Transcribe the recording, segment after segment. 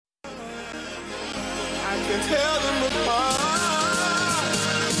can tell them apart.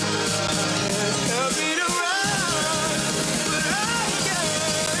 Can't beat around, but I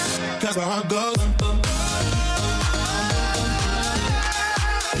can. That's how it goes.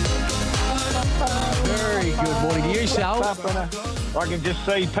 Very good morning to you, Sal. I can just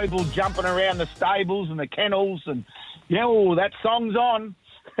see people jumping around the stables and the kennels and, that song's on.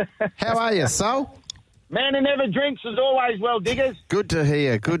 How are you, Sal? Man who never drinks is always well, Diggers. Good to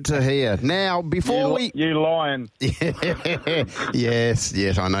hear. Now, before You lion.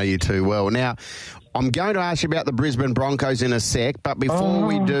 Yes, I know you too well. Now, I'm going to ask you about the Brisbane Broncos in a sec, but before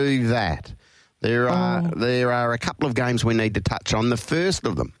we do that, there are a couple of games we need to touch on. The first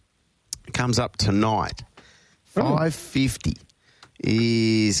of them comes up tonight. 5:50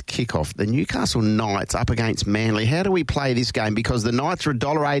 is kickoff. The Newcastle Knights up against Manly. How do we play this game? Because the Knights are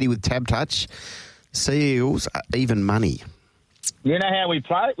 $1.80 with tab touch. Sea Eagles are even money. You know how we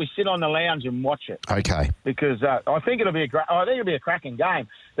play it? We sit on the lounge and watch it. Okay. Because I think it'll be a cracking game.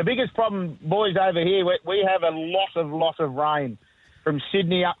 The biggest problem, boys, over here, we have a lot of rain from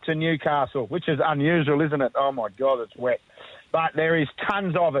Sydney up to Newcastle, which is unusual, isn't it? Oh my God, it's wet. But there is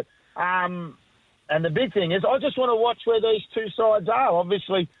tons of it. And the big thing is, I just want to watch where these two sides are.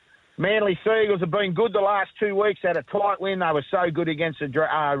 Obviously, Manly Sea Eagles have been good the last 2 weeks, had a tight win. They were so good against the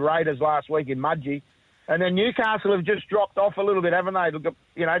Raiders last week in Mudgee. And then Newcastle have just dropped off a little bit, haven't they?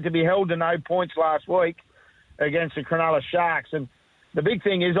 To be held to no points last week against the Cronulla Sharks. And the big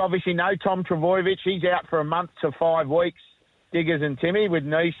thing is, obviously, no Tom Trbojevic. He's out for a month to 5 weeks, Diggers and Timmy, with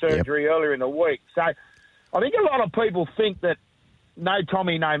knee surgery earlier in the week. So I think a lot of people think that no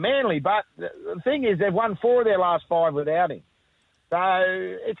Tommy, no Manly. But the thing is, they've won 4 of their last 5 without him. So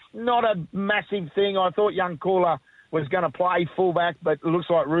it's not a massive thing. I thought young Cooler was going to play fullback, but it looks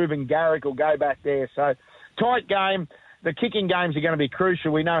like Reuben Garrick will go back there. So tight game. The kicking games are going to be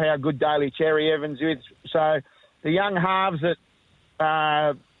crucial. We know how good Daly Cherry Evans is. So the young halves that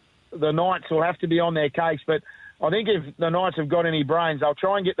the Knights will have to be on their case. But I think if the Knights have got any brains, they'll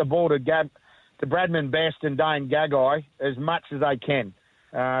try and get the ball to Bradman Best and Dane Gagai as much as they can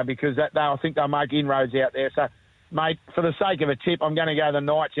because I think they'll make inroads out there. So, mate, for the sake of a tip, I'm going to go the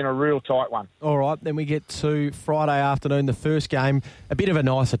Knights in a real tight one. All right, then we get to Friday afternoon, the first game. A bit of a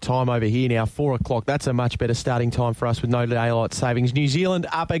nicer time over here now, 4 o'clock. That's a much better starting time for us with no daylight savings. New Zealand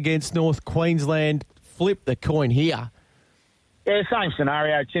up against North Queensland. Flip the coin here. Yeah, same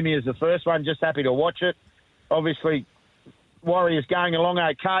scenario, Timmy, as the first one. Just happy to watch it. Obviously, Warriors going along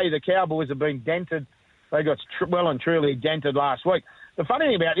okay. The Cowboys have been dented. They got well and truly dented last week. The funny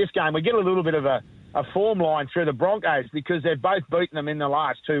thing about this game, we get a little bit of a form line through the Broncos because they've both beaten them in the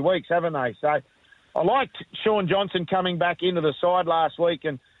last 2 weeks, haven't they? So I liked Sean Johnson coming back into the side last week.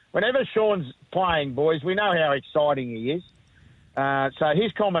 And whenever Sean's playing, boys, we know how exciting he is. So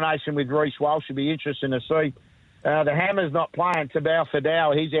his combination with Reece Walsh should be interesting to see. The Hammer's not playing. Tabau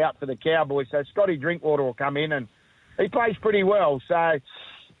Fidau, he's out for the Cowboys. So Scotty Drinkwater will come in and he plays pretty well. So, yeah,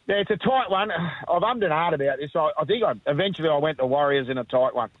 it's a tight one. I've ummed and ahed about this. I think eventually I went to Warriors in a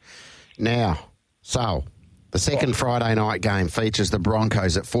tight one. Now, so the second Friday night game features the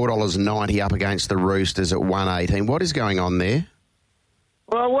Broncos at $4.90 up against the Roosters at $1.18. What is going on there?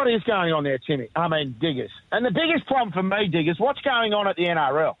 Well, what is going on there, Timmy? I mean, Diggers. And the biggest problem for me, Diggers, what's going on at the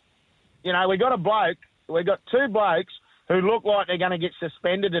NRL? We got 2 blokes who look like they're going to get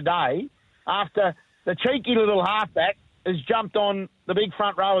suspended today after the cheeky little halfback has jumped on the big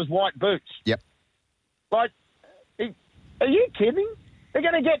front rower's white boots. Yep. Like, are you kidding? They're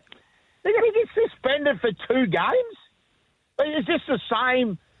going to get suspended for 2 games? Is this the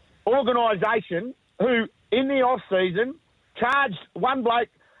same organisation who, in the off-season, charged one bloke?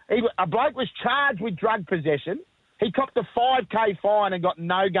 A bloke was charged with drug possession. He copped a $5,000 fine and got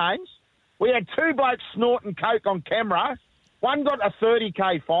no games. We had 2 blokes snorting coke on camera. One got a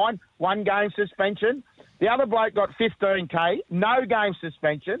 $30,000 fine, 1 game suspension. The other bloke got $15,000, no game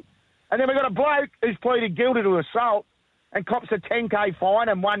suspension. And then we got a bloke who's pleaded guilty to assault and cops a $10,000 fine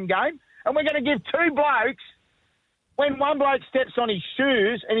and 1 game. And we're going to give 2 blokes when one bloke steps on his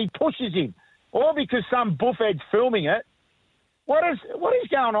shoes and he pushes him, all because some buffhead's filming it. What is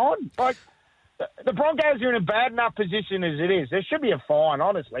going on? Like, the Broncos are in a bad enough position as it is. There should be a fine,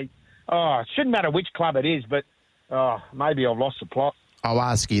 honestly. Oh, it shouldn't matter which club it is, but maybe I've lost the plot. I'll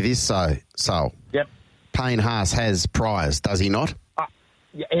ask you this, so. Yep. Payne Haas has priors, does he not?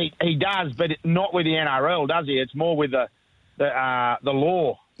 He does, but not with the NRL, does he? It's more with the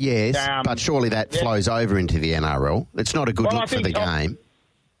law. Yes, but surely that flows over into the NRL. It's not a good look for the game.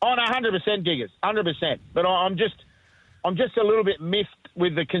 Oh, no, 100%, Diggers, 100%. But I'm just a little bit miffed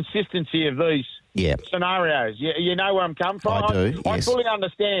with the consistency of these scenarios. You know where I'm coming from? I do, yes. I fully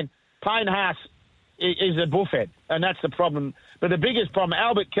understand Payne Haas is a buffhead, and that's the problem. But the biggest problem,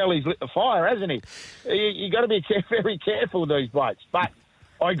 Albert Kelly's lit the fire, hasn't he? You got to be very careful with these blokes. But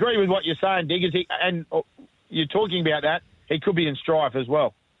I agree with what you're saying, Diggers, and you're talking about that. He could be in strife as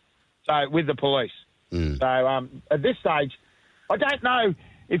well, so with the police. So at this stage, I don't know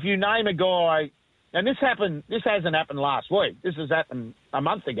if you name a guy, and this hasn't happened last week. This has happened a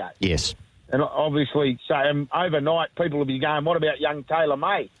month ago. Yes. And obviously, so overnight, people will be going, what about young Taylor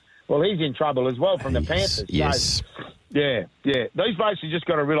May? Well, he's in trouble as well from the Panthers. Yes. So, yeah. These blokes have just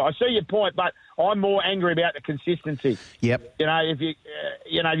got to realise. I see your point, but I'm more angry about the consistency. Yep. If you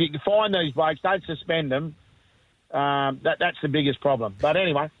can find these blokes, don't suspend them. That's the biggest problem. But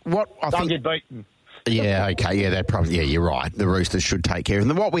anyway, don't get beaten. Yeah, okay, you're right. The Roosters should take care of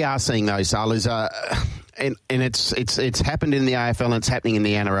them. What we are seeing though, Sal, is and it's happened in the AFL and it's happening in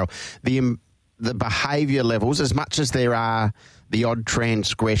the NRL. The behaviour levels, as much as there are the odd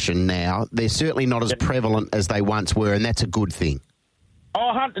transgression now, they're certainly not as prevalent as they once were, and that's a good thing.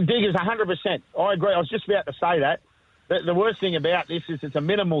 Diggers, 100%. I agree. I was just about to say that. The worst thing about this is it's a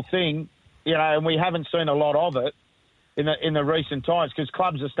minimal thing, and we haven't seen a lot of it in the recent times because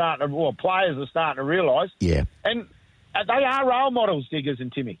players are starting to realise. Yeah. And they are role models, Diggers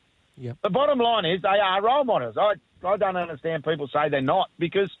and Timmy. Yep. The bottom line is they are role models. I don't understand people say they're not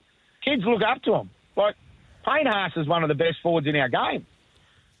because kids look up to them. Like, Payne Haas is one of the best forwards in our game.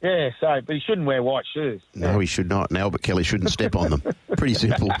 Yeah, but he shouldn't wear white shoes. No, he should not. And Albert Kelly shouldn't step on them. Pretty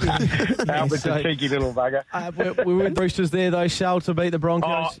simple. Albert's a cheeky little bugger. We're with Roosters there, though, Shal, to beat the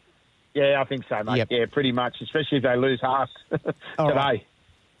Broncos. Yeah, I think so, mate. Yep. Yeah, pretty much, especially if they lose Haas today. Right.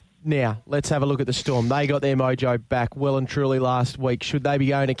 Now, let's have a look at the Storm. They got their mojo back well and truly last week. Should they be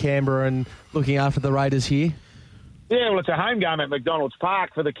going to Canberra and looking after the Raiders here? Yeah, well, it's a home game at McDonald's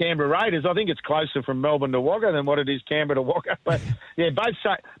Park for the Canberra Raiders. I think it's closer from Melbourne to Wagga than what it is Canberra to Wagga. But, yeah, both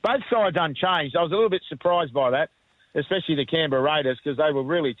sides unchanged. I was a little bit surprised by that, especially the Canberra Raiders, because they were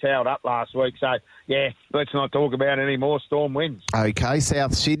really towed up last week. So, yeah, let's not talk about it anymore. Storm wins. Okay,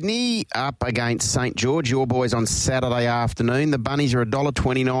 South Sydney up against St George. Your boys on Saturday afternoon. The Bunnies are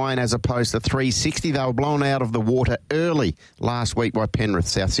 $1.29 as opposed to $3.60. They were blown out of the water early last week by Penrith,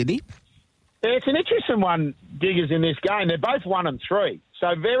 South Sydney. Yeah, it's an interesting one, Diggers, in this game. They're both 1 and 3,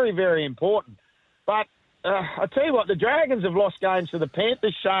 so very, very important. But I tell you what, the Dragons have lost games to the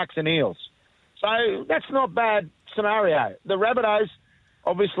Panthers, Sharks and Eels. So that's not a bad scenario. The Rabbitohs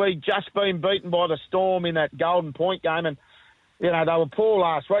obviously just been beaten by the Storm in that Golden Point game, and they were poor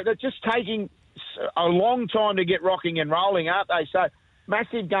last week. They're just taking a long time to get rocking and rolling, aren't they? So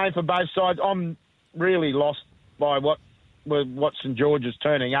massive game for both sides. I'm really lost by what St George is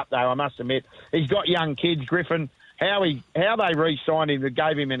turning up, though, I must admit. He's got young kids, Griffin. How they re-signed him, that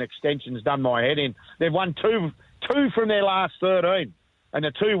gave him an extension, has done my head in. They've won two from their last 13, and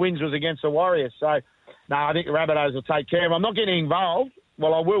the 2 wins was against the Warriors. So, no, I think the Rabbitohs will take care of them. I'm not getting involved.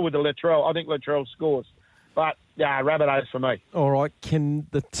 Well, I will with the Latrell. I think Latrell scores. But, yeah, Rabbitohs for me. All right, can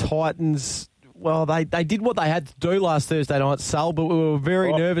the Titans... Well, they did what they had to do last Thursday night, Sal, but we were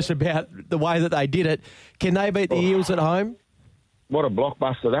very nervous about the way that they did it. Can they beat the Eels at home? What a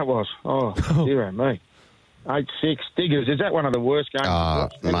blockbuster that was. Oh, dear me. 8-6. Diggers, is that one of the worst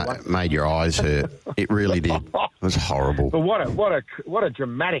games? Made your eyes hurt. It really did. It was horrible. But what a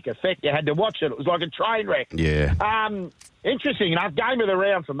dramatic effect. You had to watch it. It was like a train wreck. Yeah. Interesting enough, game of the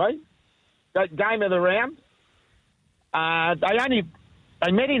round for me. That game of the round.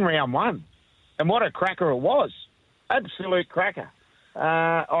 They met in round 1. And what a cracker it was. Absolute cracker.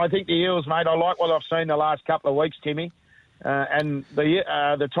 I think the Eels, mate, I like what I've seen the last couple of weeks, Timmy. And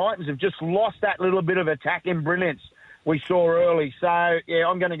the Titans have just lost that little bit of attacking brilliance we saw early. So, yeah,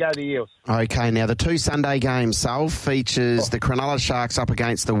 I'm going to go the Eels. Okay, now the 2 Sunday games, Sal, features the Cronulla Sharks up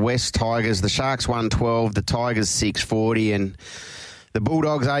against the West Tigers. The Sharks $1.12, the Tigers $6.40, and the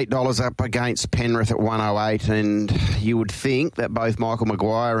Bulldogs $8 up against Penrith at $1.08, and you would think that both Michael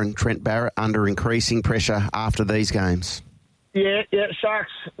Maguire and Trent Barrett under increasing pressure after these games. Yeah,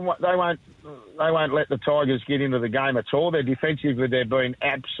 Sharks, they won't let the Tigers get into the game at all. They're defensively, they've been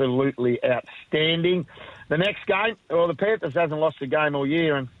absolutely outstanding. The next game, well, the Panthers hasn't lost a game all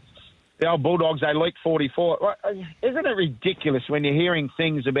year, and the old Bulldogs, they leaked 44. Isn't it ridiculous when you're hearing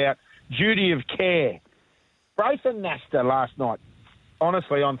things about duty of care? Braithen Nasta last night,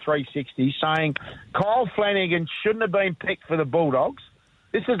 honestly, on 360, saying Kyle Flanagan shouldn't have been picked for the Bulldogs.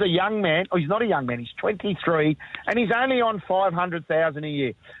 This is a young man. Oh, he's not a young man. He's 23, and he's only on $500,000 a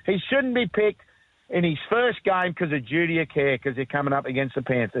year. He shouldn't be picked in his first game because of duty of care, because they're coming up against the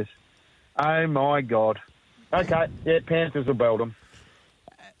Panthers. Oh, my God. Okay, yeah, Panthers will belt them.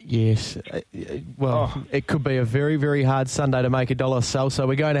 Yes. It could be a very, very hard Sunday to make $1 sell, so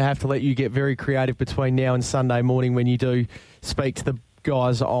we're going to have to let you get very creative between now and Sunday morning when you do speak to the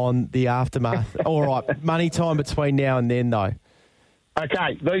guys on the aftermath. All right, money time between now and then, though.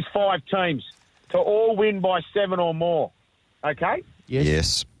 Okay, these 5 teams to all win by 7 or more. Okay?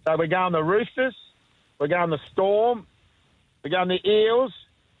 Yes. So we're going the Roosters, we're going the Storm, we're going the Eels,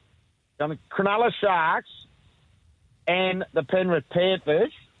 we're going the Cronulla Sharks, and the Penrith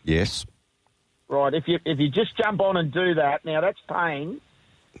Panthers. Yes. Right, if you just jump on and do that, now that's paying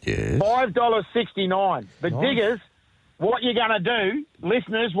 $5.69. But Nice. Diggers, what you're going to do,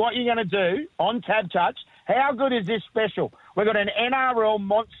 listeners, what you're going to do on Tab Touch, how good is this special? We've got an NRL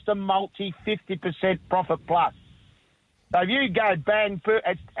Monster Multi 50% profit plus. So if you go bang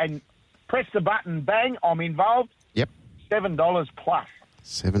and press the button, bang, I'm involved. Yep. $7 plus.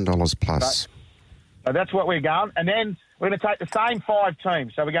 $7 plus. So that's what we're going. And then we're going to take the same 5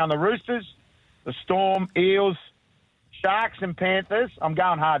 teams. So we're going the Roosters, the Storm, Eels, Sharks and Panthers. I'm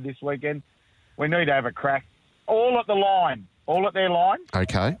going hard this weekend. We need to have a crack. All at the line. All at their line.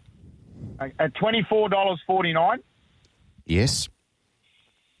 Okay. At $24.49. Yes.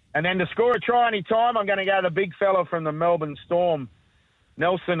 And then to score a try any time, I'm going to go the big fella from the Melbourne Storm,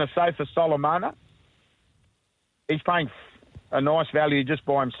 Nelson Asafa Solomona. He's paying a nice value just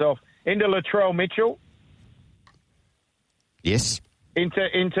by himself. Into Latrell Mitchell. Yes.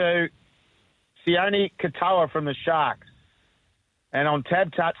 Into Sione Katoa from the Sharks. And on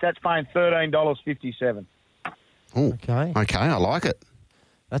Tab Touch, that's paying $13.57. Ooh. Okay. Okay, I like it.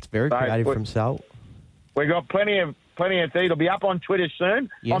 That's very So, creative from Salt. We've got plenty of it'll be up on Twitter soon.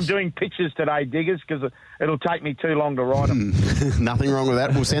 Yes. I'm doing pictures today, Diggers, because it'll take me too long to write them. Nothing wrong with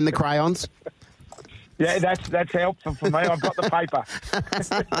that. We'll send the crayons. Yeah, that's helpful for me. I've got the paper.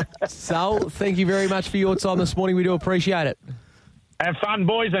 Salt, thank you very much for your time this morning. We do appreciate it. Have fun,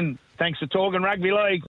 boys, and thanks for talking rugby league.